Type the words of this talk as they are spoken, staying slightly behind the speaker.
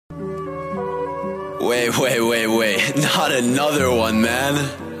Wait, not another one, man.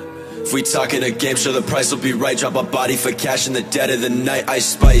 If we talking a game, sure the price will be right. Drop a body for cash in the dead of the night.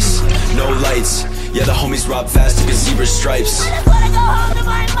 Ice spice, no lights. Yeah, the homies rob fast, you can zebra stripes. I just wanna go home to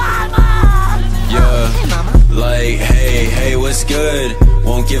my mama. Yeah, like, hey, what's good?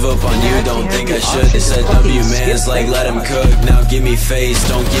 Won't give up on you, don't think I should. They said W, man, it's like let him cook. Now give me face,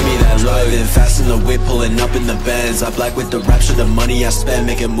 don't give me that look. Then fast in the whip, pulling up in the Benz. I black with the rap, sure the money I spend.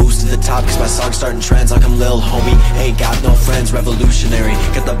 Making moves to the top, cause my song's starting trends. Like I'm lil homie, ain't got no friends. Revolutionary,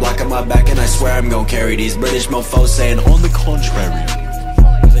 got the block on my back and I swear I'm gon' carry these British mofos saying on the contrary.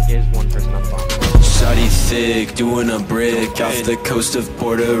 There is one person on the bottom. Shawty thick, doing a brick off the coast of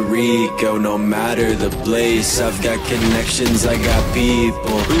Puerto Rico. No matter the place, I've got connections, I got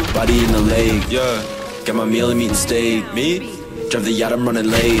people. Body in the lake, yeah. Got my meal, I'm eating steak. Me? Drive the yacht, I'm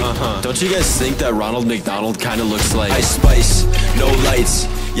running late. Don't you guys think that Ronald McDonald kinda looks like Ice Spice, no lights.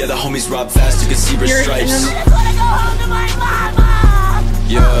 Yeah, the homies rob fast, you can see stripes. I just wanna go home to my mama.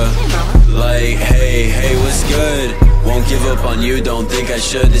 Yeah, like, hey, what's good? Won't give up on you, don't think I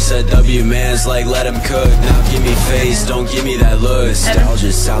should. They said W, man, it's like let him cook. Now give me face, don't give me that look.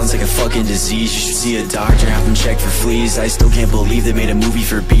 Nostalgia sounds like a fucking disease. You should see a doctor, have him check for fleas. I still can't believe they made a movie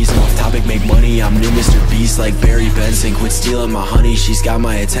for bees. I'm off topic, make money, I'm new Mr. Beast. Like Barry Benson, quit stealing my honey. She's got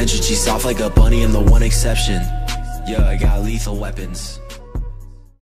my attention, she's soft like a bunny, I'm the one exception. Yeah, I got lethal weapons.